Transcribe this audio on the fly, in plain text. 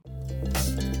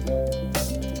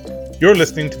You're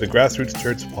listening to the Grassroots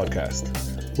Church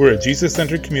podcast. We're a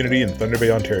Jesus-centered community in Thunder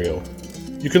Bay, Ontario.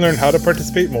 You can learn how to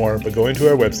participate more by going to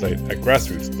our website at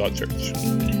grassroots.church.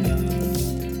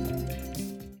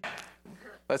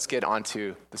 Let's get on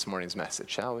to this morning's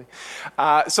message, shall we?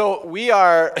 So we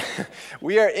are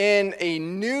in a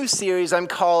new series I'm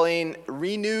calling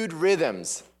Renewed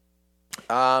Rhythms.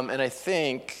 And I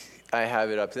think I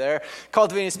have it up there.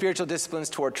 Cultivating Spiritual Disciplines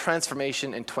Toward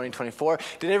Transformation in 2024.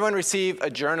 Did everyone receive a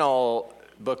journal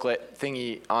booklet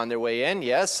thingy on their way in?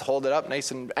 Yes, hold it up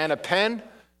nice and a pen.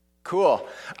 Cool.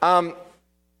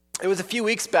 It was a few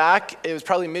weeks back, it was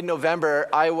probably mid-November,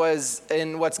 I was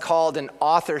in what's called an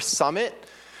author summit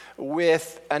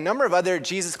with a number of other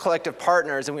Jesus Collective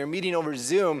partners, and we were meeting over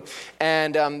Zoom,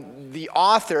 and the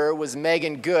author was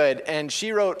Megan Good, and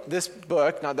she wrote this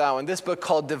book, not that one, this book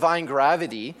called Divine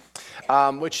Gravity,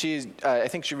 which I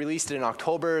think she released it in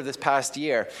October this past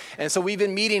year. And so we've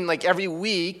been meeting like every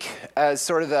week as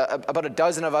sort of about a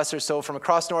dozen of us or so from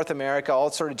across North America, all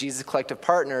sort of Jesus Collective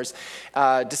partners,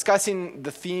 discussing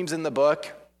the themes in the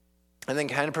book, and then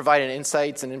kind of providing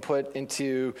insights and input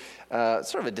into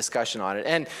sort of a discussion on it.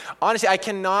 And honestly, I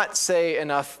cannot say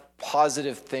enough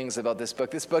positive things about this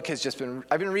book. This book has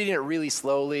I've been reading it really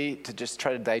slowly to just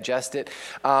try to digest it.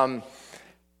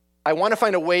 I want to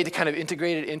find a way to kind of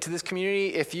integrate it into this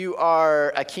community. If you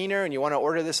are a keener and you want to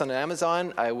order this on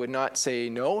Amazon, I would not say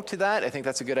no to that. I think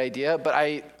that's a good idea.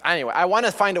 But anyway, I want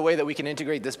to find a way that we can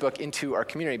integrate this book into our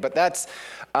community. But that's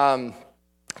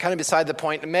kind of beside the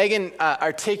point. Megan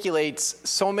articulates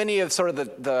so many of sort of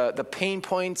the pain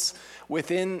points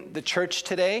within the church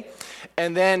today.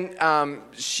 And then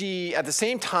she, at the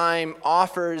same time,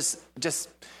 offers just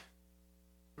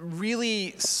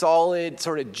really solid,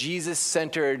 sort of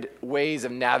Jesus-centered ways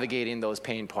of navigating those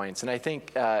pain points. And I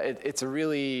think it's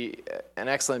an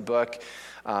excellent book.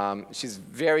 She's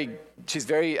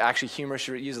very actually humorous.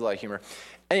 She uses a lot of humor.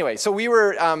 Anyway, so we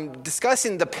were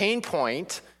discussing the pain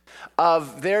point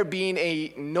of there being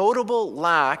a notable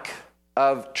lack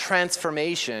of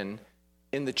transformation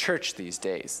in the church these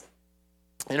days.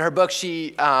 In her book,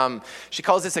 she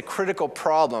calls this a critical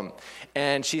problem,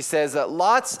 and she says that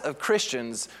lots of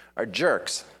Christians are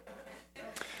jerks.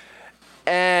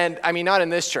 And I mean, not in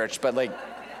this church, but like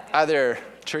other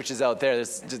churches out there,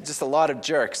 there's just a lot of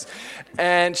jerks.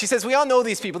 And she says, we all know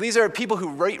these people. These are people who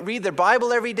read their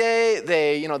Bible every day.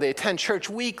 They attend church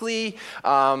weekly.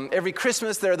 Every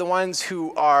Christmas, they're the ones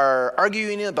who are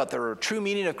arguing about the true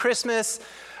meaning of Christmas.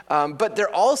 But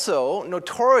they're also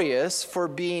notorious for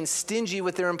being stingy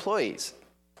with their employees.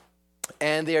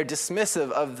 And they are dismissive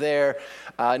of their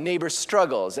neighbors'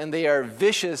 struggles. And they are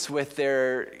vicious with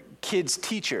their kids'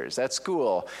 teachers at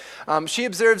school. She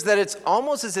observes that it's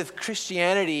almost as if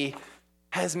Christianity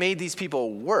has made these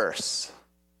people worse.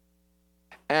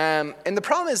 And the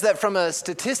problem is that from a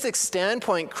statistics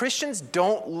standpoint, Christians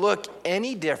don't look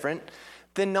any different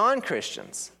than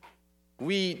non-Christians.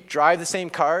 We drive the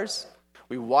same cars.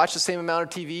 We watch the same amount of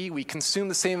TV. We consume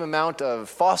the same amount of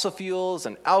fossil fuels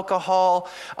and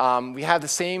alcohol. We have the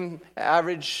same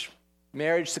average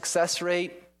marriage success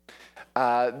rate.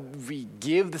 We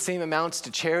give the same amounts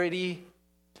to charity.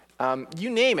 You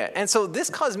name it. And so this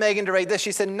caused Megan to write this.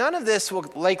 She said, none of this will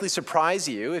likely surprise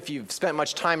you if you've spent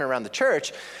much time around the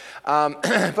church.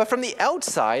 But from the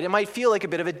outside, it might feel like a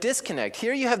bit of a disconnect.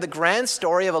 Here you have the grand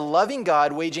story of a loving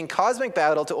God waging cosmic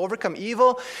battle to overcome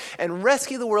evil and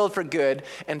rescue the world for good,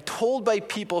 and told by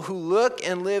people who look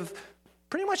and live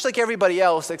pretty much like everybody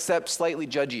else except slightly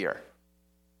judgier.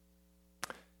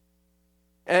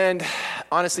 And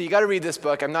honestly, you got to read this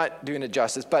book. I'm not doing it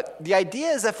justice, but the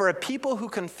idea is that for a people who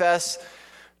confess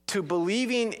to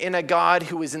believing in a God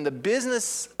who is in the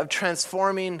business of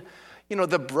transforming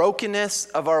the brokenness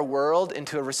of our world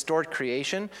into a restored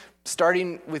creation,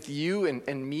 starting with you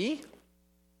and me,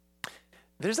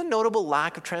 there's a notable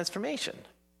lack of transformation.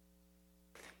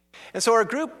 And so our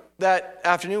group that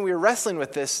afternoon, we were wrestling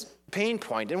with this pain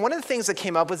point. And one of the things that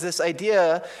came up was this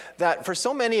idea that for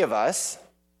so many of us,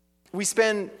 we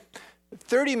spend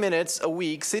 30 minutes a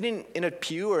week sitting in a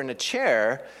pew or in a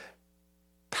chair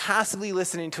passively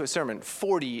listening to a sermon,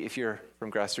 40 if you're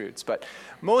from Grassroots. But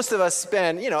most of us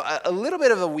spend, a little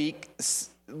bit of a week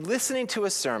listening to a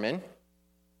sermon,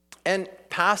 and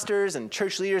pastors and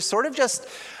church leaders sort of just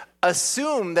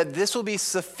assume that this will be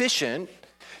sufficient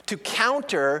to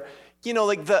counter,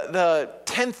 like the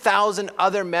 10,000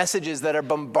 other messages that are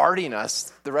bombarding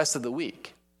us the rest of the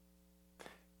week.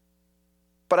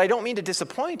 But I don't mean to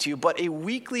disappoint you, but a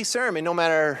weekly sermon, no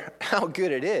matter how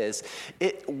good it is,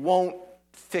 it won't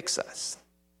fix us.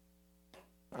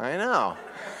 I know.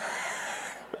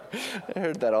 I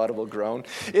heard that audible groan.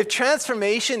 If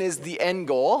transformation is the end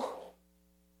goal,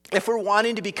 if we're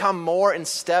wanting to become more in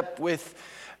step with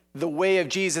the way of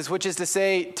Jesus, which is to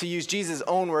say, to use Jesus'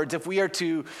 own words, if we are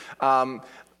to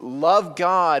love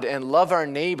God and love our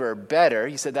neighbor better,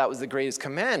 he said that was the greatest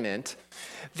commandment,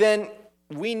 then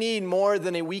we need more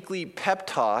than a weekly pep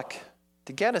talk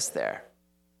to get us there.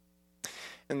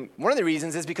 And one of the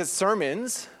reasons is because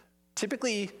sermons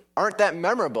typically aren't that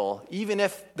memorable, even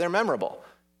if they're memorable.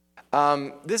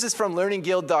 This is from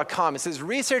learningguild.com. It says,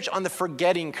 research on the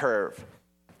forgetting curve,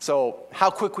 so how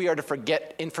quick we are to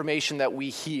forget information that we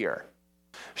hear,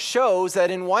 shows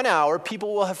that in 1 hour,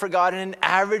 people will have forgotten an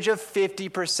average of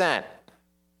 50%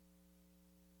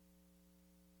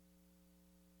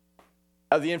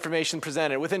 of the information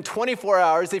presented. Within 24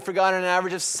 hours, they've forgotten an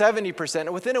average of 70%.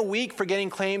 And within a week, forgetting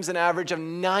claims an average of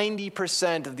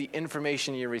 90% of the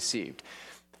information you received.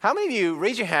 How many of you,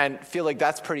 raise your hand, feel like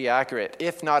that's pretty accurate,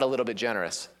 if not a little bit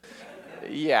generous?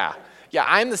 Yeah,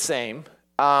 I'm the same.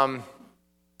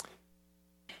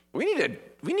 We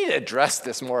need to address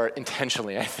this more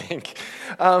intentionally, I think.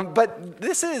 But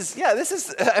this is,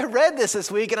 I read this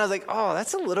week and I was like, oh,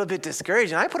 that's a little bit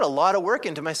discouraging. I put a lot of work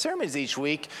into my sermons each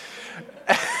week.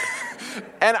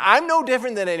 And I'm no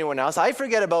different than anyone else. I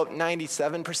forget about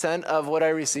 97% of what I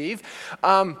receive.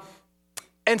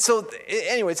 And so,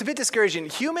 anyway, it's a bit discouraging.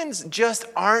 Humans just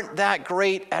aren't that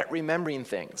great at remembering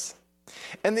things.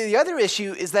 And the other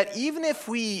issue is that even if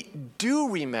we do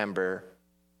remember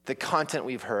the content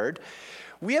we've heard,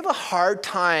 we have a hard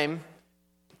time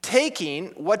taking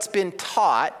what's been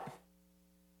taught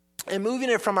and moving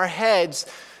it from our heads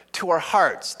to our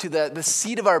hearts, to the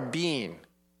seat of our being,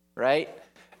 right?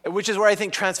 Which is where I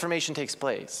think transformation takes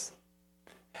place.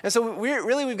 And so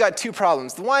we've got two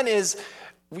problems. The one is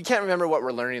we can't remember what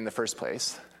we're learning in the first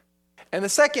place. And the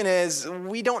second is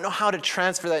we don't know how to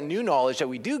transfer that new knowledge that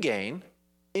we do gain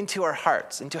into our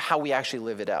hearts, into how we actually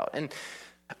live it out. And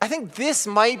I think this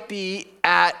might be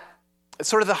at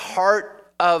sort of the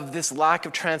heart of this lack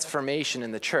of transformation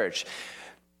in the church.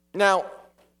 Now,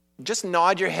 just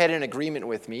nod your head in agreement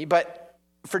with me, but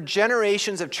for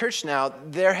generations of church now,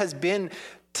 there has been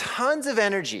tons of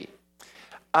energy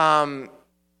and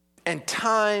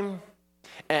time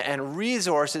and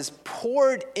resources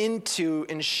poured into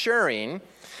ensuring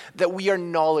that we are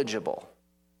knowledgeable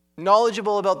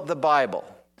about the Bible,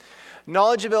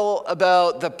 knowledgeable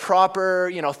about the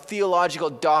proper, theological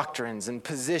doctrines and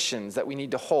positions that we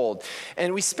need to hold.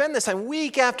 And we spend this time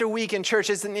week after week in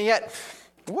churches, and yet,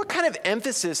 what kind of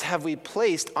emphasis have we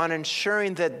placed on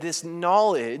ensuring that this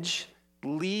knowledge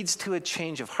leads to a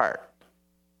change of heart,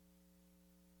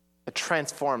 a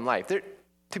transformed life? There,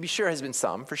 to be sure, has been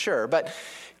some, for sure, but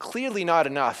clearly not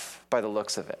enough by the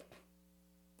looks of it.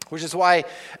 Which is why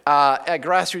at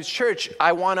Grassroots Church,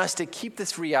 I want us to keep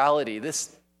this reality,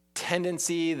 this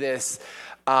tendency, this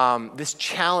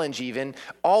challenge even,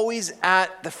 always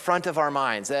at the front of our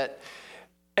minds. And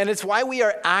it's why we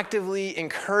are actively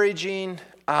encouraging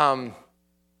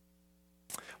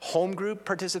home group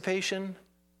participation,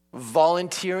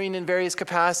 volunteering in various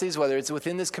capacities, whether it's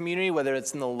within this community, whether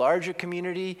it's in the larger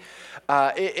community.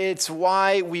 It's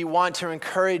why we want to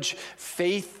encourage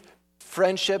faith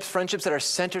friendships that are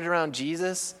centered around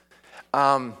Jesus.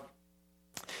 And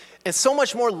so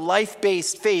much more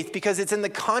life-based faith, because it's in the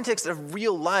context of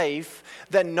real life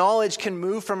that knowledge can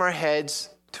move from our heads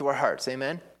to our hearts.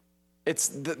 Amen?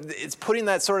 It's putting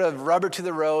that sort of rubber to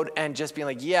the road and just being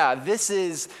like, yeah, this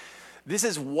is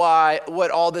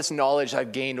what all this knowledge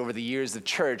I've gained over the years of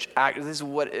church, this is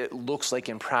what it looks like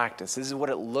in practice. This is what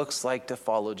it looks like to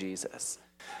follow Jesus.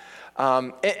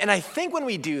 And I think when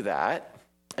we do that,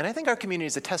 and I think our community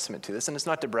is a testament to this, and it's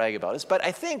not to brag about us, but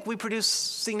I think we produce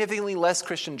significantly less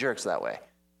Christian jerks that way.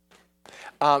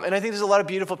 And I think there's a lot of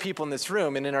beautiful people in this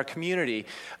room and in our community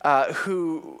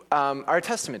who are a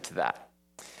testament to that.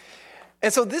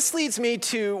 And so this leads me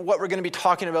to what we're going to be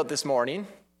talking about this morning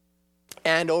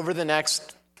and over the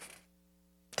next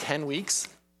 10 weeks.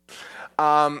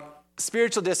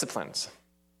 Spiritual disciplines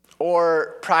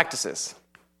or practices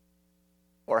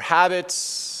or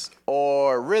habits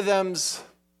or rhythms.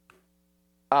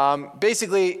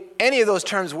 Basically, any of those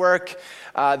terms work.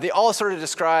 They all sort of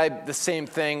describe the same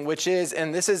thing, which is,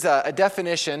 and this is a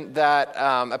definition that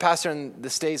a pastor in the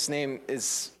States' name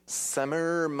is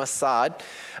Samir Masad.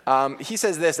 He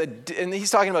says this, and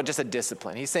he's talking about just a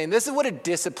discipline. He's saying this is what a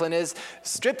discipline is.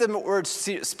 Strip the word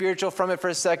spiritual from it for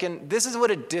a second. This is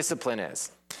what a discipline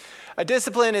is. A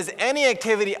discipline is any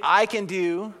activity I can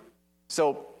do,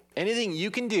 so anything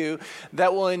you can do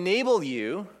that will enable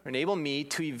me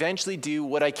to eventually do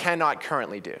what I cannot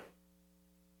currently do.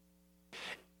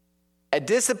 A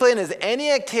discipline is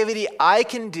any activity I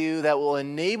can do that will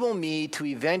enable me to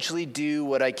eventually do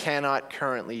what I cannot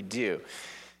currently do.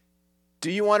 Do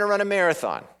you want to run a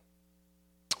marathon?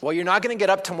 Well, you're not going to get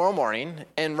up tomorrow morning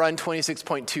and run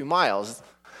 26.2 miles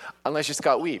unless you're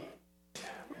Scott Weeb.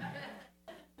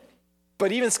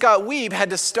 But even Scott Weeb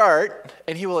had to start,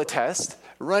 and he will attest,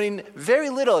 running very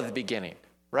little at the beginning,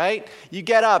 right? You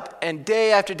get up, and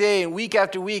day after day and week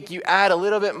after week, you add a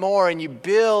little bit more, and you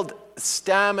build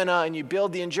stamina, and you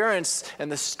build the endurance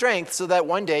and the strength so that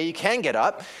one day you can get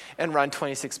up and run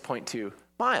 26.2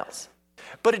 miles.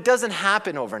 But it doesn't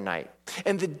happen overnight.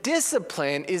 And the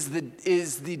discipline is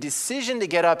the decision to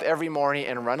get up every morning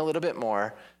and run a little bit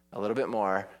more, a little bit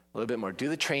more, a little bit more. Do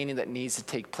the training that needs to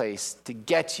take place to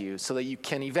get you so that you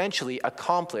can eventually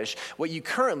accomplish what you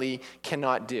currently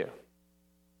cannot do.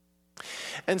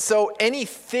 And so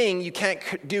anything you can't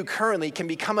do currently can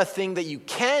become a thing that you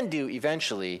can do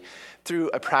eventually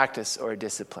through a practice or a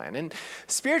discipline. And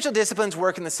spiritual disciplines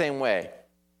work in the same way.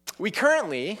 We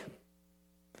currently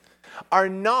are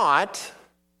not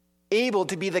able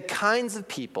to be the kinds of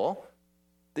people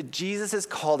that Jesus has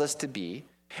called us to be,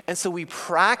 and so we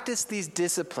practice these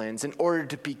disciplines in order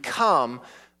to become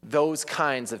those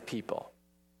kinds of people.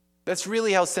 That's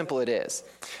really how simple it is.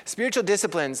 Spiritual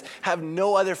disciplines have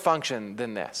no other function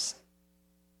than this.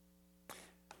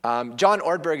 John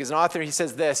Ortberg is an author. He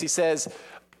says this. He says,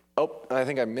 I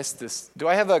think I missed this. Do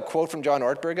I have a quote from John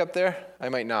Ortberg up there? I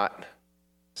might not.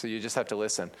 So you just have to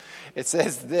listen. It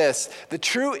says this: the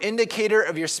true indicator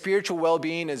of your spiritual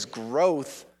well-being is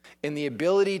growth in the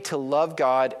ability to love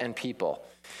God and people.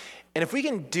 And if we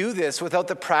can do this without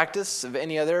the practice of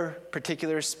any other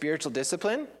particular spiritual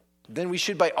discipline, then we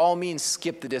should by all means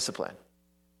skip the discipline.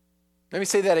 Let me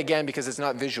say that again because it's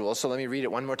not visual, so let me read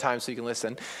it one more time so you can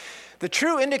listen. The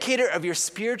true indicator of your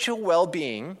spiritual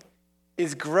well-being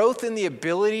is growth in the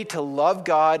ability to love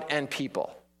God and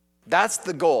people. That's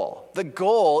the goal. The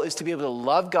goal is to be able to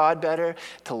love God better,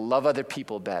 to love other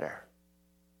people better.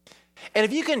 And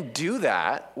if you can do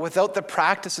that without the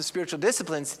practice of spiritual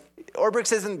disciplines, Ortberg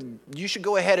says you should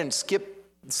go ahead and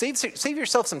save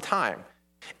yourself some time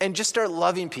and just start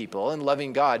loving people and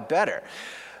loving God better.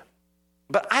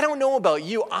 But I don't know about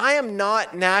you. I am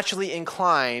not naturally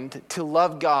inclined to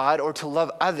love God or to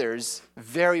love others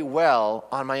very well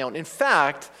on my own. In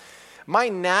fact, my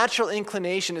natural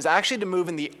inclination is actually to move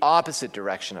in the opposite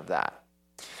direction of that.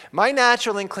 My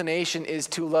natural inclination is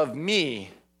to love me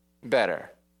better.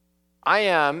 I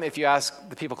am, if you ask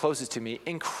the people closest to me,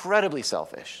 incredibly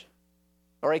selfish,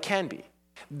 or I can be.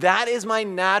 That is my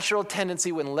natural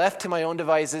tendency when left to my own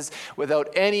devices without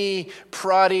any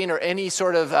prodding or any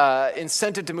sort of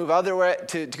incentive to move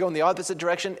to go in the opposite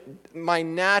direction. My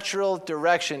natural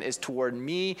direction is toward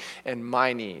me and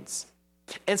my needs.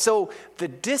 And so the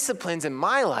disciplines in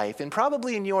my life, and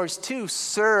probably in yours too,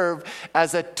 serve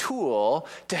as a tool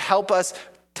to help us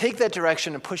take that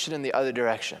direction and push it in the other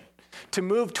direction, to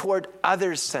move toward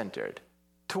others-centered,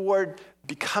 toward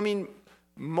becoming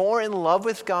more in love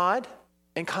with God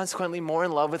and consequently more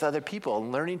in love with other people,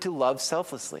 and learning to love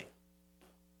selflessly.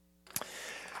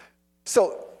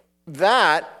 So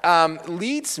that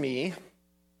leads me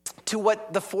to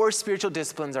what the 4 spiritual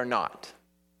disciplines are not.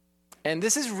 And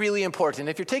this is really important.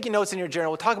 If you're taking notes in your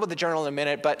journal, we'll talk about the journal in a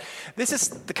minute, but this is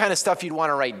the kind of stuff you'd want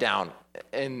to write down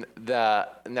in the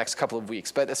next couple of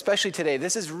weeks. But especially today,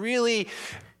 this is really,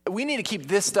 we need to keep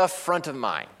this stuff front of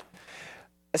mind.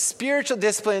 Spiritual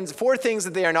disciplines, 4 things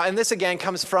that they are not, and this again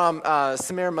comes from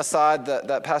Samir Masad,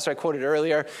 that pastor I quoted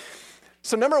earlier.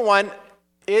 So number 1,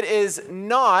 it is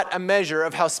not a measure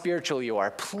of how spiritual you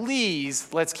are.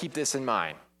 Please, let's keep this in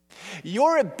mind.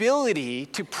 Your ability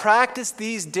to practice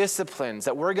these disciplines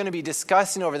that we're going to be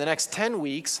discussing over the next 10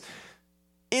 weeks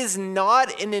is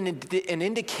not an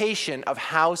indication of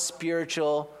how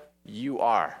spiritual you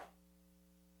are.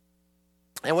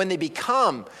 And when they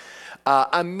become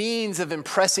a means of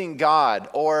impressing God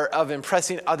or of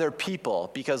impressing other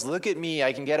people, because look at me,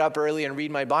 I can get up early and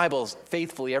read my Bible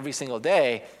faithfully every single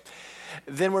day,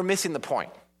 then we're missing the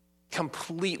point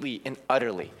completely and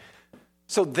utterly.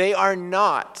 So they are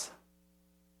not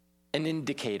an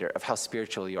indicator of how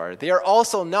spiritual you are. They are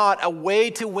also not a way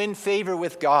to win favor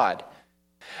with God.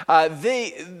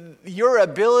 Your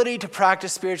ability to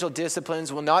practice spiritual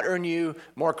disciplines will not earn you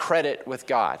more credit with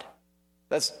God.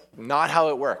 That's not how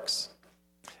it works.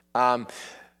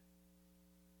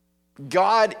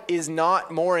 God is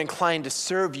not more inclined to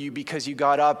serve you because you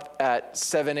got up at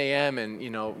 7 a.m.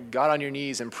 and, got on your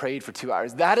knees and prayed for 2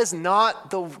 hours. That is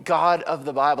not the God of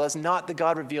the Bible. That's not the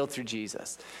God revealed through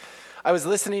Jesus. I was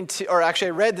listening to, or actually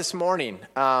I read this morning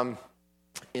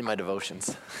in my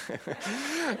devotions.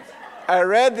 I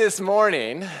read this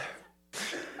morning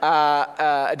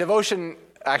a devotion.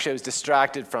 Actually, I was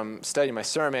distracted from studying my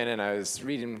sermon, and I was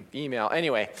reading email.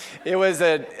 Anyway, it was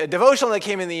a devotional that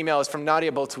came in the email. It was from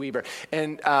Nadia Boltz-Weber.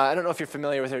 And I don't know if you're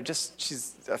familiar with her.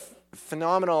 She's a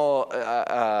phenomenal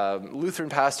Lutheran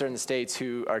pastor in the States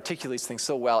who articulates things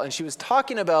so well. And she was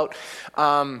talking about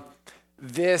the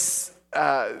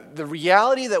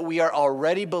reality that we are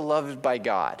already beloved by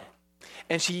God.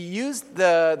 And she used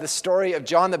the story of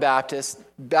John the Baptist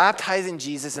baptizing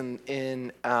Jesus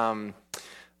in the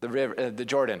river, the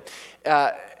Jordan.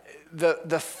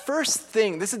 The first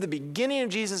thing, this is the beginning of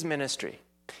Jesus' ministry.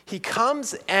 He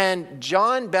comes and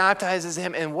John baptizes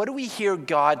him, and what do we hear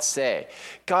God say?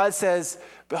 God says,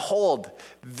 "Behold,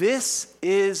 this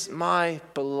is my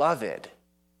beloved,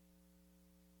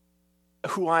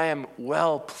 who I am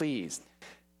well pleased."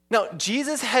 Now,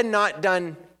 Jesus had not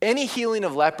done any healing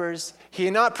of lepers. He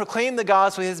had not proclaimed the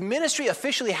gospel. His ministry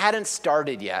officially hadn't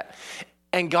started yet.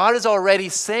 And God is already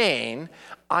saying,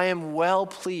 I am well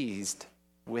pleased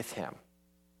with him.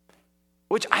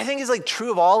 Which I think is like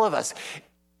true of all of us.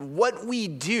 What we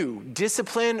do,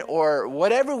 discipline or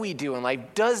whatever we do in life,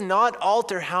 does not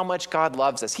alter how much God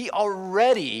loves us. He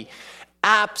already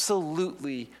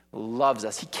absolutely loves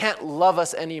us. He can't love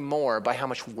us anymore by how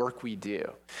much work we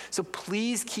do. So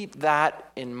please keep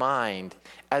that in mind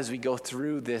as we go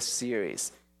through this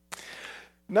series.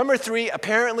 Number 3,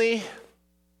 apparently,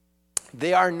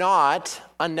 they are not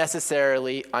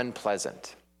unnecessarily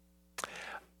unpleasant.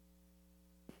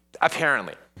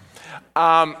 Apparently.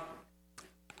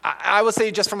 I will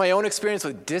say just from my own experience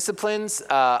with disciplines,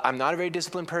 I'm not a very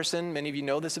disciplined person. Many of you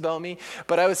know this about me.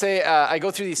 But I would say I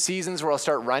go through these seasons where I'll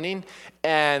start running,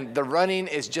 and the running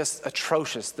is just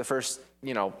atrocious the first,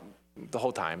 the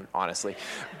whole time, honestly.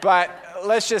 But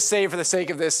let's just say for the sake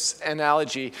of this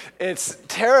analogy, it's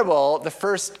terrible the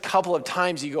first couple of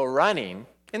times you go running.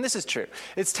 And this is true.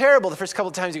 It's terrible the first couple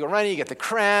of times you go running, you get the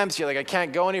cramps, you're like, I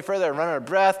can't go any further, I run out of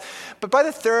breath. But by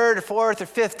the third or fourth or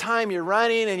fifth time you're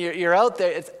running and you're out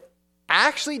there, it's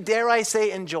actually, dare I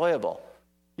say, enjoyable.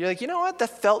 You're like, you know what,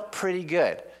 that felt pretty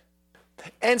good.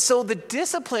 And so the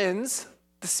disciplines,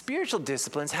 the spiritual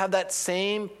disciplines, have that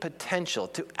same potential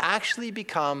to actually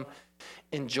become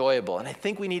enjoyable. And I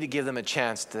think we need to give them a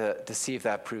chance to see if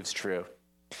that proves true.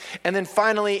 And then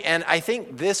finally, and I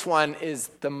think this one is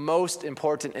the most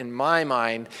important in my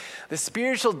mind, the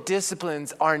spiritual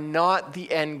disciplines are not the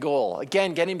end goal.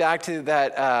 Again, getting back to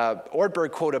that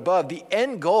Ortberg quote above, the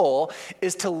end goal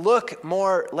is to look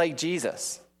more like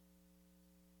Jesus,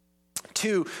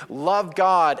 to love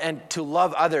God and to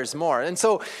love others more. And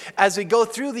so as we go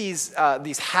through these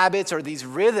habits or these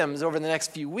rhythms over the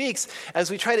next few weeks, as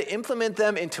we try to implement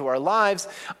them into our lives,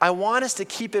 I want us to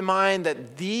keep in mind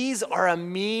that these are a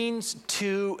means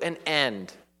to an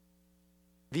end.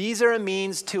 These are a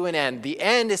means to an end. The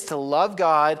end is to love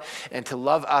God and to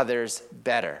love others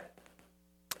better.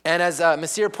 And as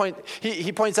Messier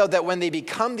points out that when they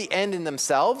become the end in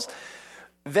themselves,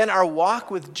 then our walk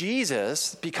with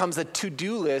Jesus becomes a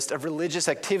to-do list of religious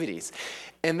activities.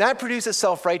 And that produces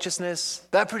self-righteousness,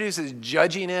 that produces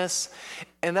judginess,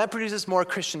 and that produces more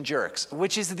Christian jerks,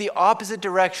 which is the opposite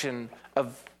direction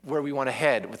of where we want to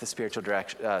head with the spiritual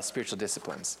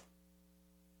disciplines.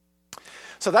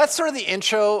 So that's sort of the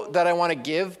intro that I want to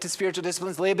give to spiritual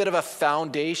disciplines, lay a bit of a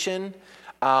foundation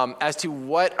as to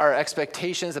what our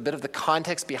expectations, a bit of the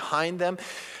context behind them.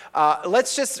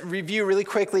 Let's just review really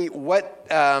quickly what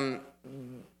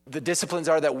the disciplines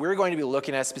are that we're going to be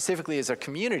looking at specifically as a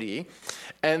community.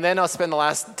 And then I'll spend the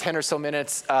last 10 or so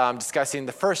minutes discussing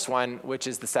the first one, which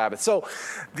is the Sabbath. So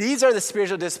these are the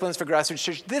spiritual disciplines for Grassroots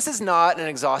Church. This is not an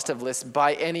exhaustive list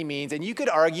by any means. And you could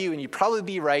argue, and you'd probably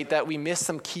be right, that we missed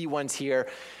some key ones here.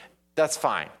 That's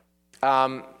fine.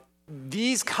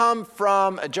 These come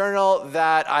from a journal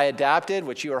that I adapted,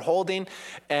 which you are holding,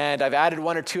 and I've added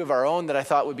one or two of our own that I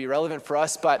thought would be relevant for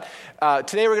us. But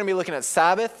today we're going to be looking at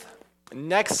Sabbath.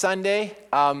 Next Sunday,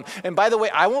 and by the way,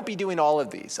 I won't be doing all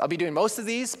of these. I'll be doing most of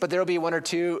these, but there will be one or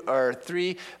two or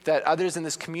three that others in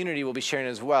this community will be sharing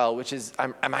as well, which is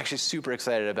I'm actually super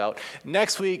excited about.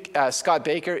 Next week, Scott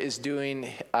Baker is doing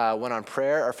one on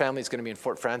prayer. Our family is going to be in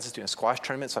Fort Francis doing a squash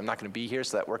tournament, so I'm not going to be here,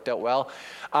 so that worked out well.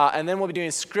 And then we'll be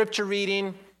doing scripture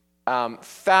reading,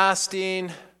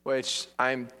 fasting, which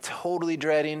I'm totally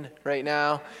dreading right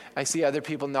now. I see other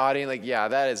people nodding like, yeah,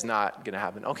 that is not going to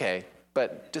happen. Okay,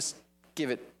 but just give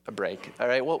it a break, all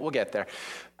right? We'll get there.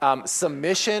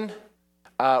 Submission,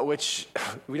 which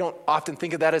we don't often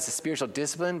think of that as a spiritual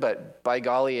discipline, but by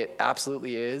golly, it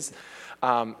absolutely is.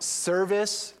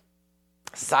 Service,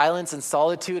 silence and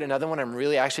solitude, another one I'm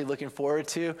really actually looking forward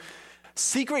to.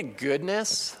 Secret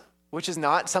goodness, which is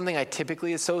not something I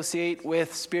typically associate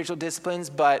with spiritual disciplines.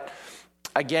 But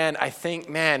again, I think,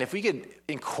 man, if we could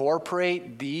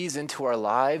incorporate these into our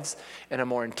lives in a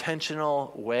more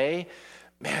intentional way,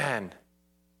 man,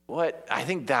 I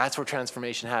think that's where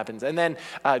transformation happens. And then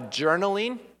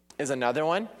journaling is another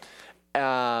one,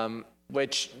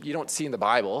 which you don't see in the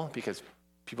Bible because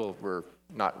people were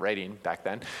not writing back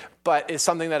then, but it's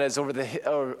something that is over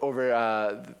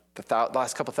the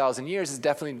last couple thousand years has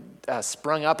definitely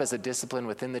sprung up as a discipline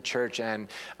within the church. And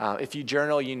if you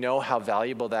journal, you know how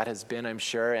valuable that has been, I'm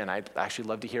sure. And I'd actually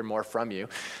love to hear more from you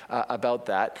about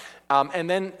that. And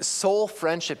then soul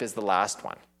friendship is the last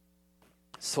one.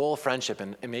 Soul friendship,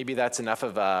 and maybe that's enough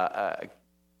of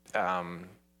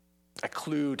a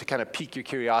clue to kind of pique your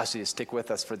curiosity to stick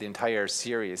with us for the entire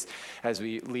series as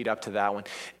we lead up to that one.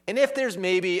 And if there's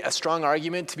maybe a strong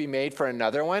argument to be made for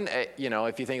another one,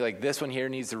 if you think like this one here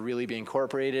needs to really be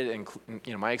incorporated,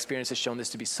 and my experience has shown this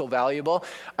to be so valuable,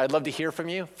 I'd love to hear from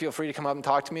you. Feel free to come up and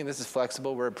talk to me. This is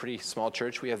flexible. We're a pretty small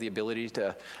church. We have the ability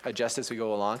to adjust as we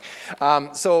go along.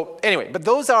 So anyway, but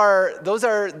those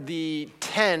are the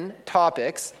 10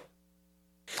 topics.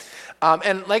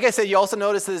 And like I said, you also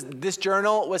notice this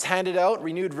journal was handed out,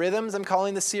 Renewed Rhythms, I'm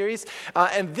calling the series.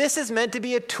 And this is meant to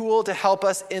be a tool to help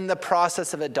us in the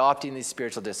process of adopting these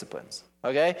spiritual disciplines,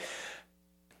 okay?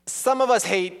 Some of us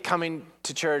hate coming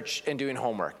to church and doing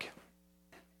homework.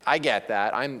 I get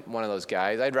that. I'm one of those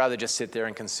guys. I'd rather just sit there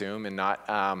and consume and not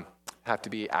have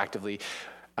to be actively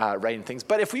writing things.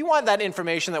 But if we want that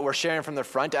information that we're sharing from the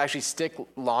front to actually stick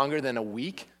longer than a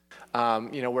week,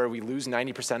 where we lose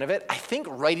 90% of it, I think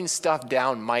writing stuff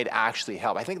down might actually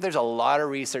help. I think there's a lot of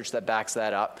research that backs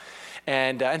that up.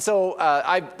 And so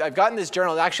I've gotten this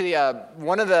journal. Actually,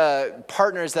 one of the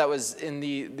partners that was in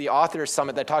the author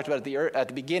summit that I talked about at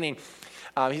the beginning,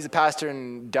 he's a pastor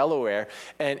in Delaware,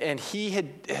 and he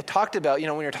had talked about,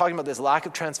 when you're talking about this lack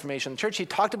of transformation in the church, he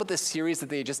talked about this series that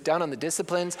they had just done on the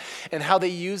disciplines and how they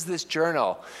used this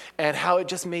journal and how it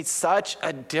just made such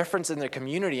a difference in their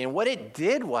community. And what it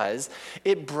did was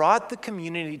it brought the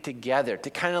community together to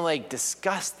kind of like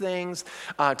discuss things,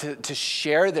 to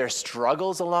share their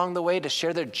struggles along the way, to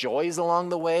share their joys along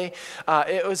the way.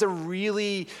 It was a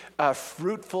really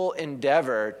fruitful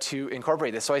endeavor to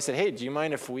incorporate this. So I said, hey, do you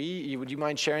mind would you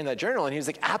mind sharing that journal? And he was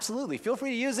like, absolutely, feel free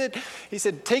to use it. He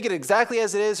said, take it exactly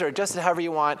as it is or adjust it however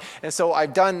you want. And so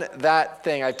I've done that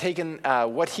thing. I've taken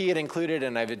what he had included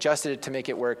and I've adjusted it to make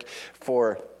it work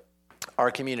for our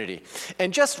community.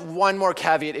 And just one more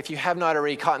caveat, if you have not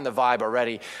already caught in the vibe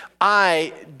already,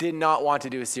 I did not want to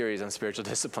do a series on spiritual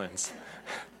disciplines.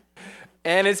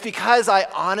 And it's because I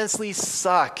honestly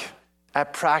suck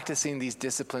at practicing these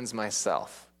disciplines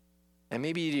myself. And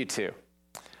maybe you do too.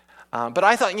 But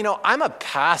I thought, I'm a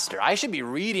pastor. I should be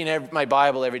reading my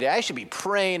Bible every day. I should be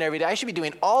praying every day. I should be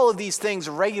doing all of these things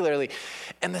regularly.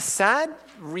 And the sad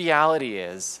reality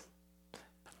is,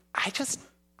 I just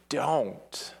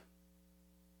don't.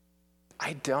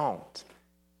 I don't.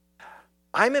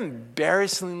 I'm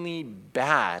embarrassingly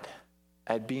bad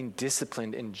at being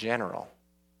disciplined in general,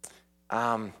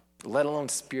 let alone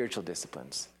spiritual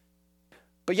disciplines.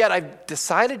 But yet I've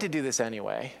decided to do this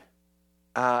anyway.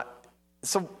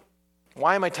 So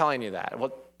why am I telling you that?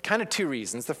 Well, kind of two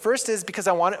reasons. The first is because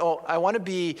I want to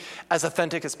be as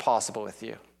authentic as possible with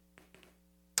you.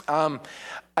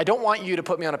 I don't want you to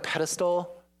put me on a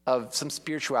pedestal of some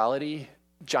spirituality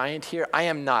giant here. I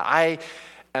am not. I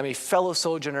am a fellow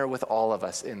sojourner with all of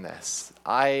us in this.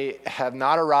 I have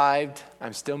not arrived.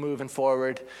 I'm still moving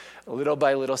forward, little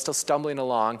by little, still stumbling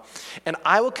along. And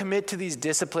I will commit to these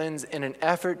disciplines in an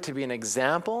effort to be an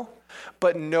example,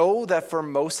 but know that for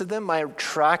most of them, my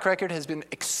track record has been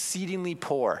exceedingly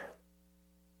poor.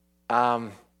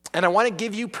 And I want to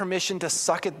give you permission to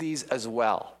suck at these as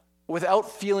well,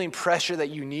 without feeling pressure that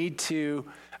you need to,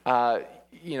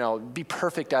 be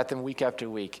perfect at them week after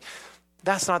week.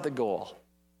 That's not the goal.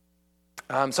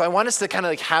 So I want us to kind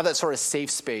of like have that sort of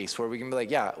safe space where we can be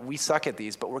like, yeah, we suck at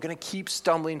these, but we're going to keep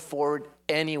stumbling forward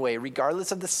anyway,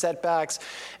 regardless of the setbacks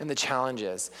and the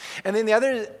challenges. And then the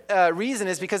other reason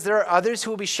is because there are others who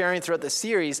will be sharing throughout the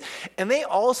series, and they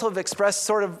also have expressed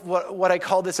sort of what I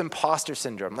call this imposter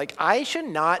syndrome. Like, I should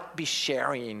not be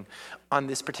sharing on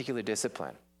this particular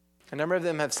discipline. A number of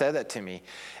them have said that to me,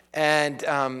 and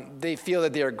they feel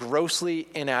that they are grossly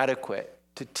inadequate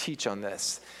to teach on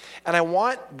this. And I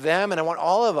want them and I want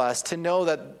all of us to know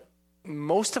that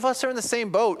most of us are in the same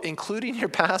boat, including your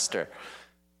pastor.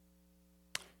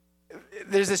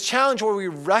 There's this challenge where we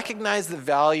recognize the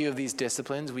value of these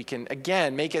disciplines. We can,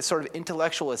 again, make a sort of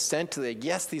intellectual assent to the,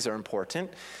 yes, these are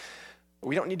important.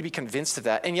 We don't need to be convinced of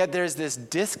that. And yet there's this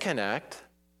disconnect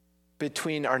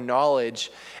between our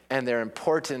knowledge and their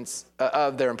importance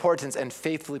and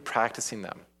faithfully practicing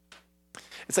them.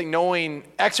 It's like knowing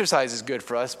exercise is good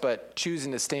for us, but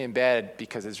choosing to stay in bed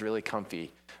because it's really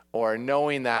comfy. Or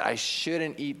knowing that I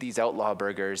shouldn't eat these outlaw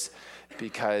burgers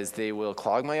because they will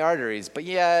clog my arteries, but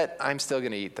yet I'm still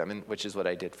going to eat them, which is what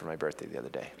I did for my birthday the other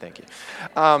day. Thank you.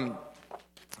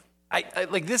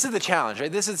 Like this is the challenge, right?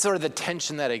 This is sort of the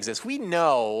tension that exists. We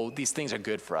know these things are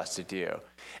good for us to do.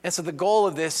 And so the goal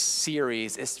of this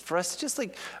series is for us to just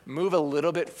like move a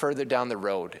little bit further down the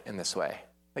road in this way.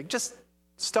 Like just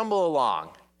stumble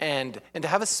along and to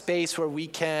have a space where we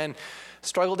can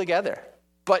struggle together,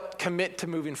 but commit to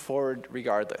moving forward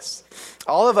regardless.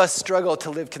 All of us struggle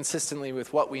to live consistently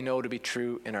with what we know to be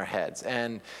true in our heads.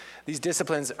 And these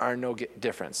disciplines are no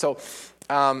different. So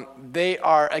they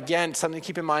are, again, something to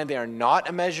keep in mind. They are not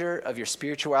a measure of your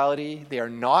spirituality. They are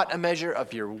not a measure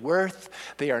of your worth.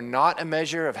 They are not a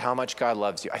measure of how much God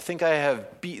loves you. I think I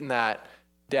have beaten that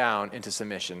down into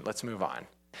submission. Let's move on.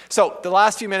 So the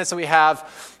last few minutes that we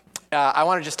have, I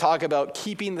want to just talk about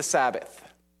keeping the Sabbath,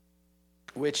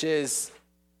 which is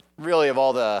really it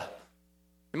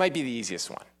might be the easiest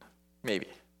one, maybe.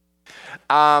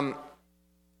 And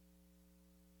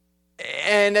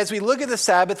as we look at the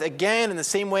Sabbath, again, in the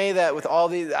same way that with all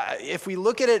these, if we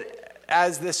look at it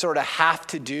as this sort of have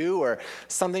to do or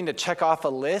something to check off a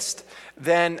list,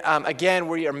 then again,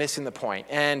 we are missing the point.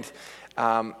 And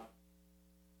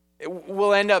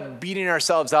we'll end up beating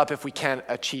ourselves up if we can't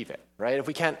achieve it, right? If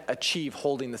we can't achieve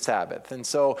holding the Sabbath. And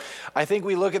so I think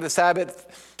we look at the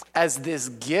Sabbath as this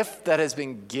gift that has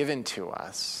been given to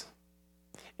us.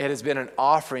 It has been an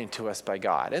offering to us by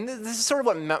God. And this is sort of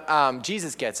what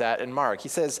Jesus gets at in Mark. He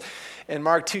says in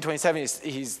Mark 2:27,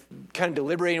 he's kind of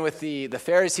deliberating with the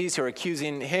Pharisees who are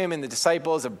accusing him and the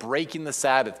disciples of breaking the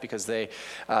Sabbath because they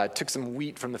took some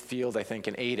wheat from the field, I think,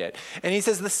 and ate it. And he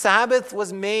says the Sabbath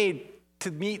was made to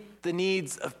meet the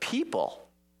needs of people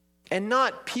and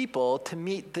not people to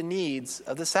meet the needs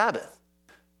of the Sabbath.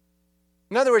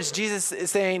 In other words, Jesus is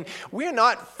saying we're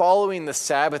not following the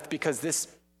Sabbath because this,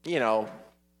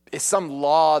 is some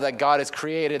law that God has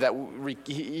created that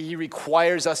he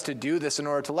requires us to do this in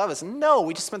order to love us. No,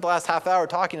 we just spent the last half hour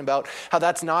talking about how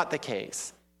that's not the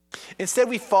case. Instead,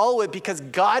 we follow it because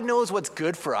God knows what's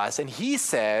good for us, and he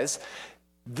says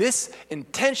this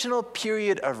intentional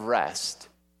period of rest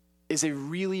is a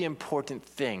really important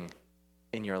thing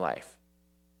in your life.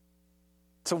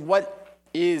 So what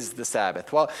is the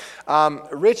Sabbath? Well,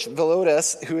 Rich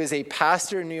Velotis, who is a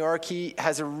pastor in New York, he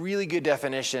has a really good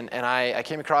definition, and I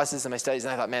came across this in my studies,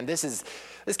 and I thought, man, this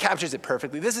captures it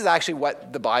perfectly. This is actually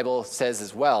what the Bible says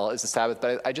as well, is the Sabbath,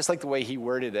 but I just like the way he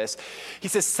worded this. He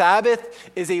says,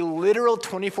 Sabbath is a literal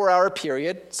 24-hour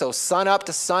period, so sun up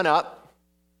to sun up,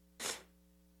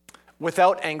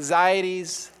 without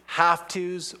anxieties,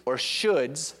 have-tos, or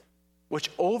shoulds,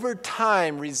 which over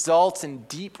time results in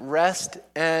deep rest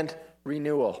and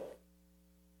renewal.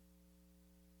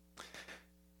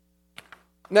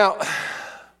 Now,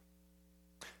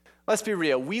 let's be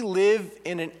real. We live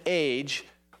in an age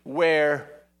where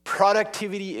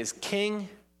productivity is king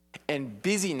and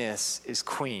busyness is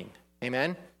queen.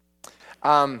 Amen?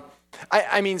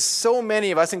 I mean, so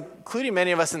many of us, including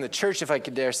many of us in the church, if I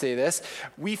could dare say this,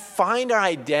 we find our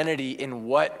identity in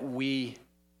what we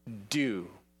do.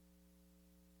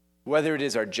 Whether it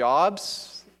is our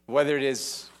jobs, whether it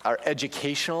is our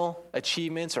educational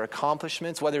achievements or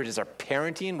accomplishments, whether it is our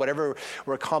parenting, whatever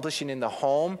we're accomplishing in the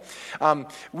home.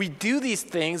 We do these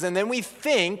things and then we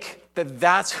think that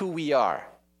that's who we are,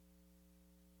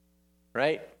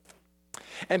 right?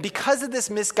 And because of this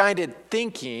misguided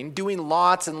thinking, doing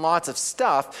lots and lots of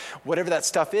stuff, whatever that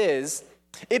stuff is,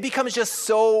 it becomes just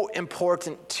so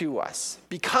important to us.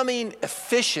 Becoming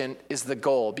efficient is the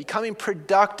goal. Becoming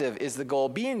productive is the goal.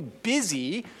 Being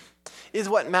busy is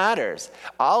what matters.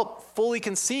 I'll fully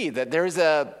concede that there's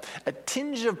a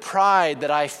tinge of pride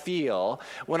that I feel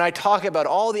when I talk about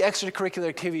all the extracurricular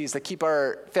activities that keep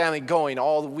our family going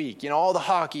all the week. All the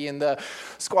hockey and the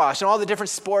squash and all the different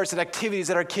sports and activities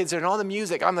that our kids are and all the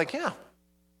music. I'm like, yeah,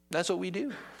 that's what we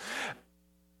do.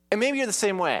 And maybe you're the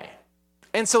same way.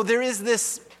 And so there is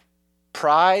this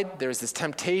pride, there's this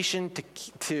temptation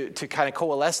to kind of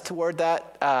coalesce toward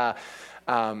that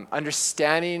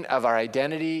understanding of our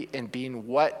identity and being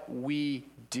what we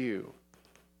do.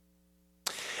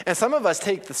 And some of us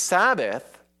take the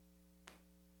Sabbath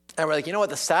and we're like, you know what,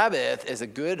 the Sabbath is a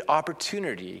good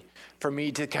opportunity for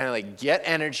me to kind of like get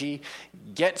energy,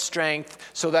 get strength,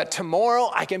 so that tomorrow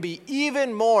I can be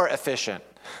even more efficient,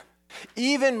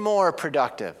 even more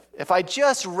productive. If I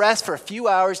just rest for a few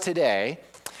hours today,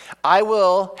 I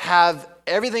will have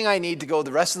everything I need to go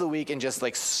the rest of the week and just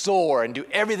like soar and do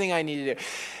everything I need to do.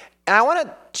 And I want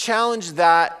to challenge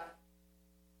that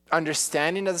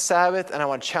understanding of the Sabbath, and I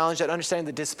want to challenge that understanding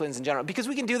the disciplines in general, because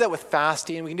we can do that with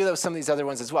fasting, and we can do that with some of these other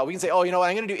ones as well. We can say, oh, you know what,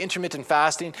 I'm going to do intermittent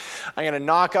fasting. I'm going to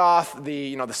knock off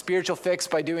the spiritual fix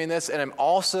by doing this, and I'm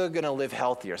also going to live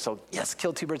healthier. So yes,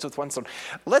 kill two birds with one stone.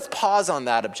 Let's pause on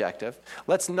that objective.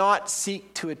 Let's not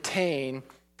seek to attain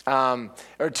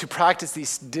or to practice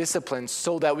these disciplines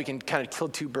so that we can kind of kill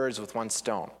two birds with one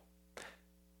stone.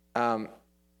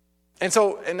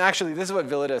 And actually, this is what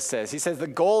Villida says. He says, the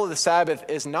goal of the Sabbath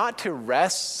is not to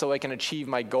rest so I can achieve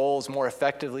my goals more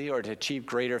effectively or to achieve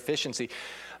greater efficiency.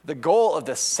 The goal of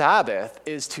the Sabbath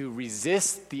is to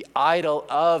resist the idol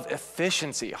of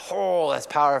efficiency. Oh, that's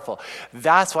powerful.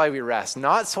 That's why we rest.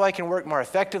 Not so I can work more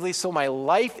effectively, so my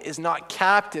life is not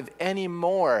captive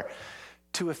anymore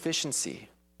to efficiency.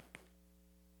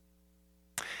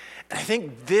 And I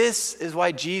think this is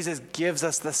why Jesus gives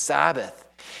us the Sabbath.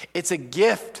 It's a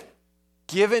gift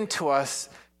given to us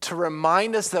to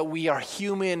remind us that we are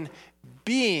human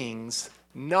beings,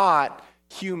 not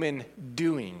human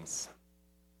doings.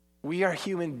 We are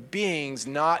human beings,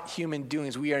 not human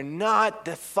doings. We are not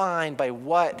defined by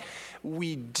what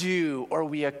we do or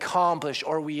we accomplish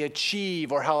or we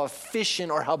achieve or how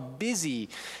efficient or how busy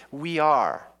we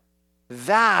are.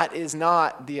 That is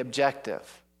not the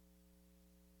objective.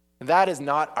 That is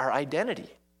not our identity.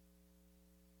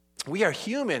 We are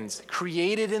humans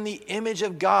created in the image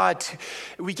of God.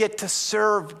 We get to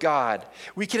serve God.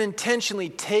 We can intentionally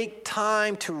take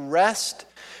time to rest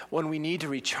when we need to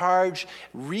recharge,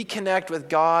 reconnect with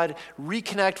God,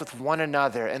 reconnect with one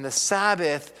another. And the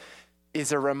Sabbath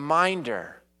is a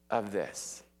reminder of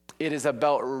this. It is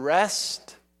about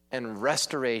rest and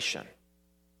restoration.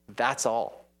 That's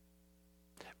all.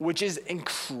 Which is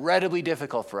incredibly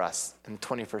difficult for us in the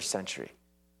 21st century.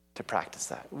 To practice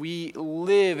that. We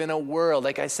live in a world,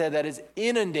 like I said, that is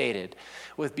inundated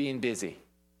with being busy.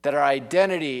 That our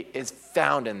identity is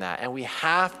found in that. And we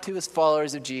have to, as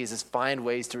followers of Jesus, find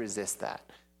ways to resist that.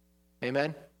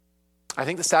 Amen? I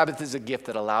think the Sabbath is a gift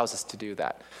that allows us to do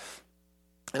that.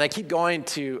 And I keep going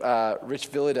to Rich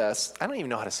Villodas. I don't even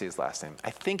know how to say his last name.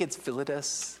 I think it's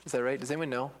Villodas. Is that right? Does anyone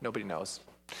know? Nobody knows.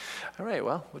 All right,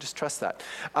 well, we'll just trust that.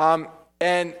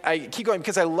 And I keep going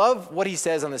because I love what he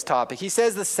says on this topic. He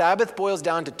says the Sabbath boils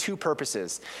down to two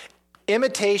purposes: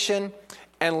 imitation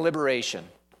and liberation.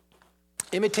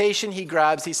 Imitation, he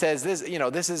says this,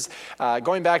 this is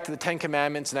going back to the 10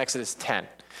 Commandments in Exodus 10.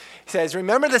 He says,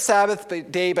 remember the Sabbath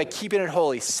day by keeping it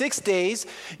holy. 6 days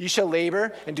you shall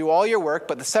labor and do all your work,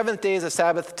 but the seventh day is a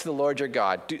Sabbath to the Lord your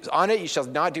God. On it you shall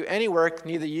not do any work,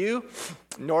 neither you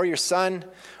nor your son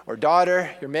or daughter,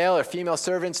 your male or female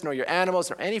servants, nor your animals,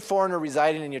 nor any foreigner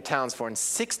residing in your towns. For in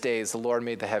 6 days the Lord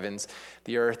made the heavens,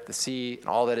 the earth, the sea, and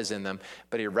all that is in them,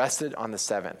 but he rested on the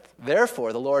seventh.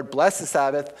 Therefore the Lord blessed the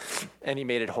Sabbath, and he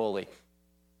made it holy.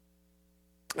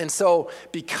 And so,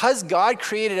 because God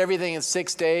created everything in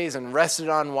 6 days and rested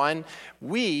on one,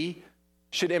 we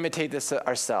should imitate this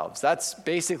ourselves. That's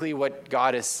basically what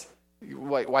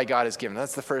why God is given.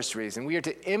 That's the first reason. We are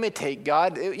to imitate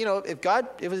God. If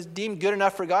it was deemed good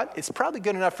enough for God, it's probably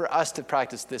good enough for us to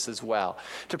practice this as well.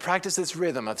 To practice this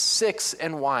rhythm of 6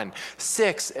 and 1,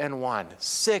 6 and 1,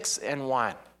 6 and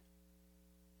 1.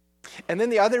 And then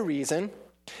the other reason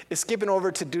is skipping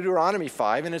over to Deuteronomy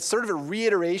 5, and it's sort of a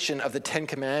reiteration of the 10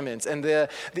 Commandments. And the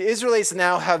Israelites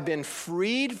now have been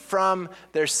freed from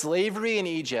their slavery in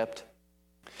Egypt,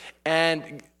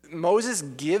 and Moses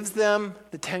gives them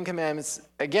the 10 Commandments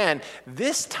again,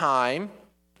 this time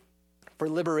for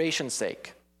liberation's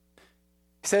sake.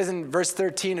 He says in verse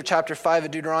 13 of chapter 5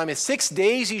 of Deuteronomy, 6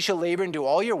 days you shall labor and do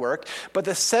all your work, but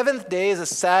the seventh day is a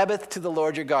Sabbath to the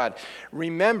Lord your God.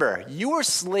 Remember, you were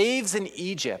slaves in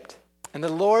Egypt, and the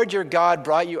Lord your God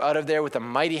brought you out of there with a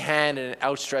mighty hand and an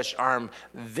outstretched arm.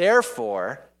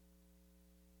 Therefore,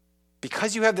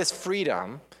 because you have this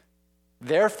freedom,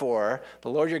 therefore, the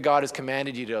Lord your God has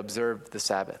commanded you to observe the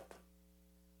Sabbath.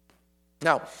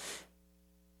 Now,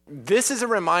 this is a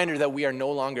reminder that we are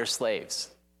no longer slaves.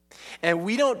 And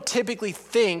we don't typically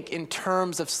think in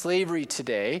terms of slavery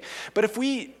today, but if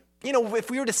we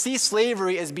were to see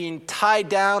slavery as being tied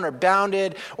down or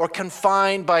bounded or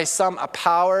confined by some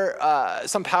power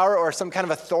or some kind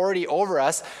of authority over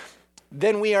us,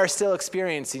 then we are still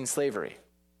experiencing slavery.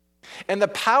 And the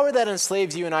power that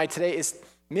enslaves you and I today is,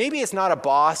 maybe it's not a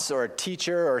boss or a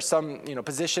teacher or some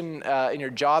position in your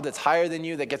job that's higher than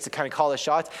you that gets to kind of call the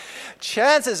shots.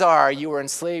 Chances are you were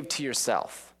enslaved to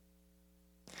yourself.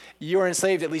 You were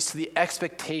enslaved at least to the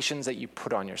expectations that you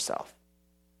put on yourself.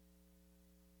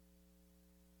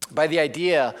 by the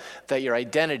idea that your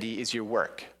identity is your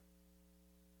work,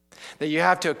 that you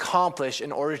have to accomplish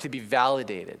in order to be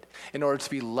validated, in order to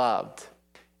be loved,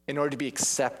 in order to be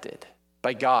accepted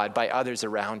by God, by others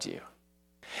around you.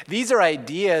 These are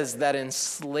ideas that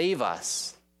enslave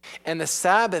us. And the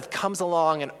Sabbath comes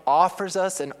along and offers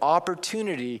us an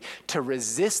opportunity to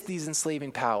resist these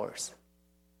enslaving powers,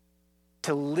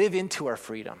 to live into our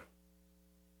freedom.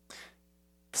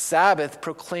 Sabbath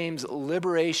proclaims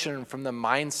liberation from the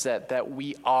mindset that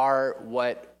we are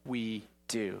what we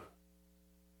do.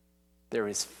 There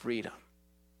is freedom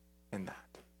in that.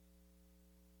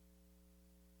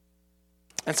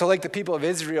 And so, like the people of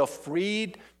Israel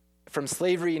freed from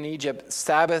slavery in Egypt,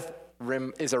 Sabbath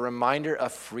is a reminder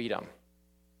of freedom.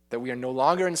 That we are no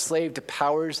longer enslaved to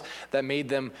powers that made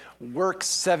them work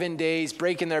 7 days,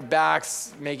 breaking their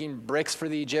backs, making bricks for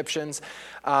the Egyptians.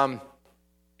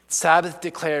 Sabbath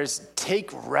declares, take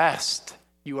rest.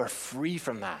 You are free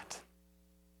from that.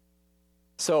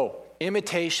 So,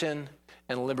 imitation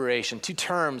and liberation, two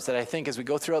terms that I think as we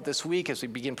go throughout this week, as we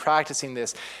begin practicing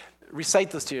this,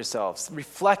 recite those to yourselves.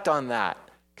 Reflect on that.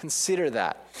 Consider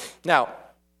that. Now,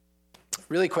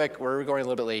 really quick, we're going a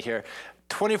little bit late here.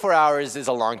 24 hours is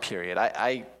a long period.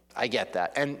 I get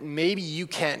that. And maybe you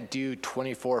can't do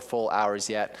 24 full hours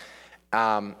yet.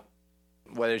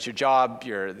 Whether it's your job,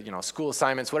 your school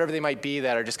assignments, whatever they might be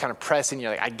that are just kind of pressing,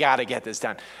 you're like, I got to get this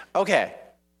done. Okay,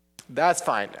 that's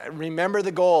fine. Remember,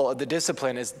 the goal of the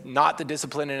discipline is not the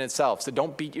discipline in itself, so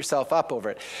don't beat yourself up over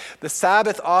it. The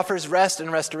Sabbath offers rest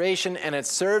and restoration, and it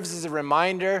serves as a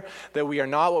reminder that we are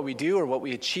not what we do or what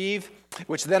we achieve,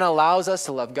 which then allows us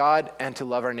to love God and to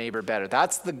love our neighbor better.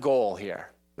 That's the goal here,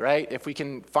 right? If we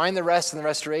can find the rest and the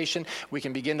restoration, we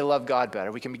can begin to love God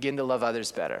better. We can begin to love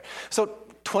others better. So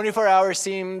 24 hours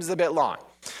seems a bit long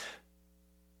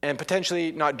and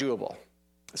potentially not doable.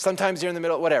 Sometimes you're in the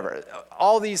middle, whatever.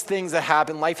 All these things that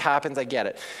happen, life happens, I get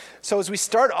it. So as we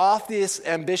start off this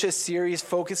ambitious series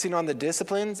focusing on the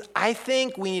disciplines, I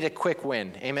think we need a quick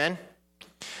win. Amen?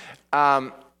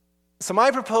 So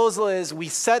my proposal is we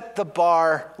set the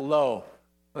bar low.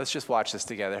 Let's just watch this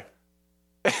together.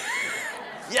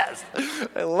 Yes,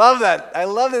 I love that. I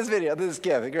love this video, this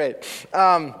gift, great.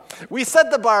 We set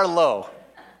the bar low.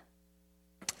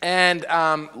 And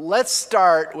let's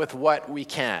start with what we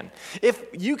can. If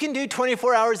you can do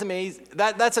 24 hours,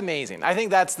 that's amazing. I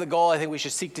think that's the goal. I think we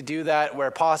should seek to do that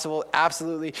where possible,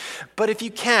 absolutely. But if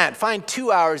you can't, find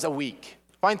 2 hours a week.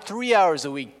 Find 3 hours a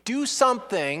week. Do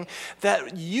something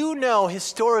that you know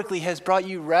historically has brought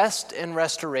you rest and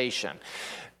restoration.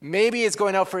 Maybe it's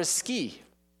going out for a ski,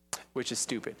 which is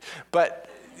stupid. But,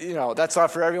 that's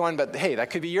not for everyone, but hey, that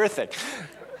could be your thing.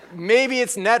 Maybe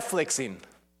it's Netflixing.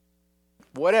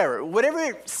 Whatever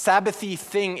Sabbathy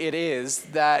thing it is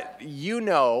that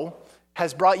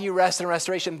has brought you rest and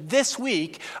restoration. This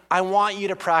week, I want you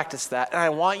to practice that, and I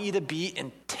want you to be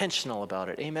intentional about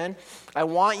it. Amen? I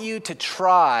want you to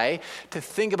try to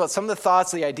think about some of the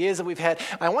thoughts, the ideas that we've had.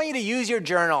 I want you to use your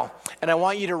journal, and I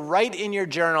want you to write in your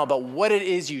journal about what it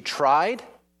is you tried,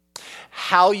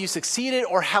 how you succeeded,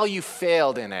 or how you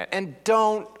failed in it. And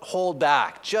don't hold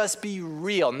back. Just be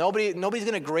real. Nobody's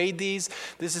going to grade these.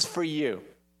 This is for you.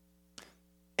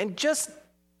 And just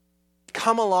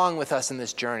come along with us in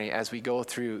this journey as we go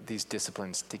through these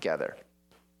disciplines together.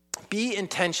 Be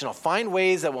intentional. Find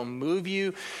ways that will move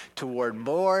you toward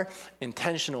more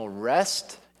intentional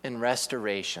rest and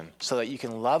restoration so that you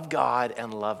can love God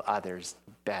and love others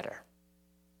better.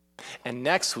 And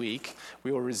next week,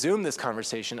 we will resume this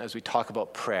conversation as we talk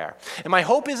about prayer. And my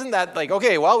hope isn't that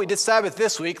we did Sabbath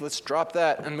this week, let's drop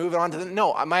that and move on to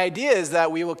no, my idea is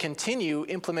that we will continue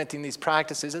implementing these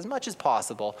practices as much as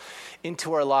possible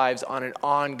into our lives on an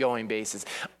ongoing basis.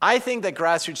 I think that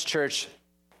Grassroots Church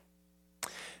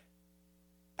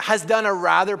has done a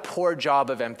rather poor job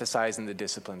of emphasizing the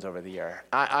disciplines over the years.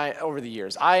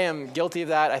 I am guilty of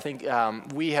that. I think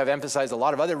we have emphasized a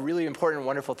lot of other really important and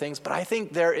wonderful things, but I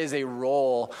think there is a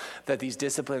role that these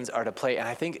disciplines are to play, and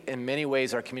I think in many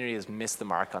ways our community has missed the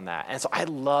mark on that. And so I'd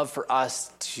love for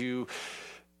us to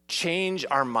change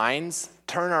our minds,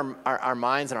 turn our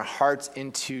minds and our hearts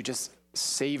into just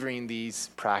savoring these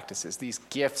practices, these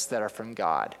gifts that are from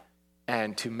God,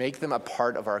 and to make them a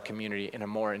part of our community in a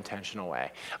more intentional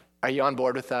way. Are you on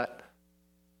board with that?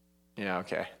 Yeah,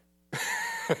 okay.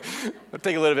 It'll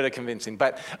take a little bit of convincing,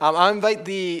 but I'll invite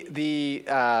the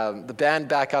band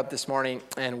back up this morning,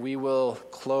 and we will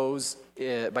close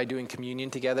by doing communion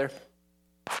together.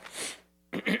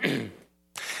 And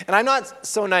I'm not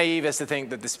so naive as to think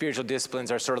that the spiritual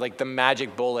disciplines are sort of like the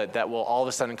magic bullet that will all of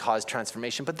a sudden cause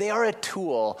transformation, but they are a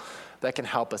tool that can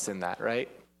help us in that, right?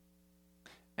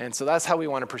 And so that's how we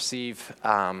want to perceive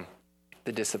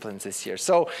the disciplines this year.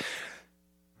 So,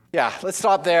 yeah, let's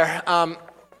stop there.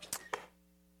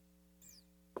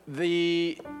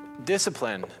 The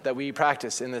discipline that we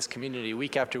practice in this community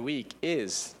week after week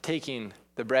is taking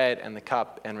the bread and the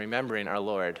cup and remembering our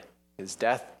Lord, his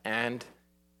death and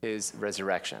his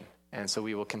resurrection. And so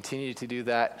we will continue to do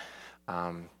that.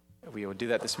 We will do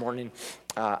that this morning.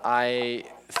 I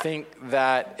think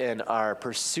that in our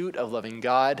pursuit of loving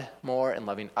God more and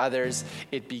loving others,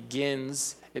 it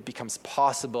becomes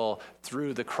possible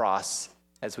through the cross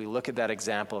as we look at that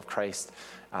example of Christ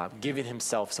giving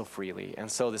himself so freely.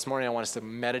 And so this morning I want us to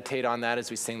meditate on that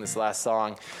as we sing this last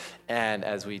song and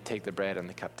as we take the bread and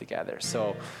the cup together.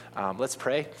 So let's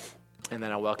pray, and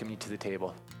then I'll welcome you to the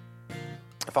table.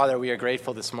 Father, we are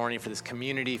grateful this morning for this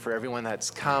community, for everyone that's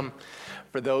come,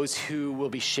 for those who will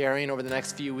be sharing over the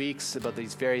next few weeks about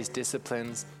these various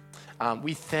disciplines.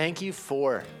 We thank you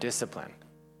for discipline.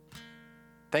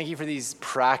 Thank you for these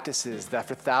practices that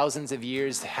for thousands of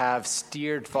years have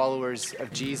steered followers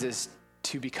of Jesus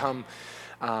to become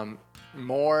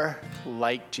more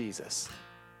like Jesus,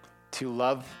 to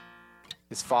love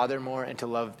his Father more and to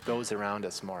love those around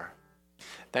us more.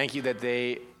 Thank you that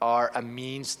they are a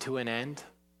means to an end.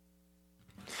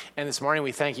 And this morning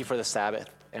we thank you for the Sabbath,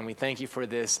 and we thank you for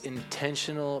this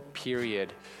intentional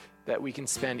period that we can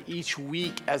spend each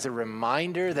week as a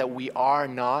reminder that we are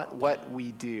not what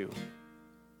we do,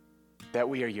 that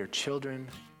we are your children,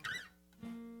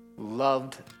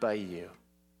 loved by you.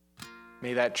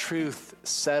 May that truth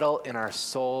settle in our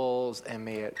souls, and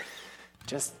may it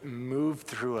just move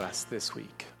through us this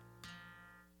week.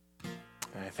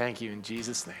 And I thank you in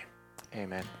Jesus' name.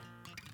 Amen.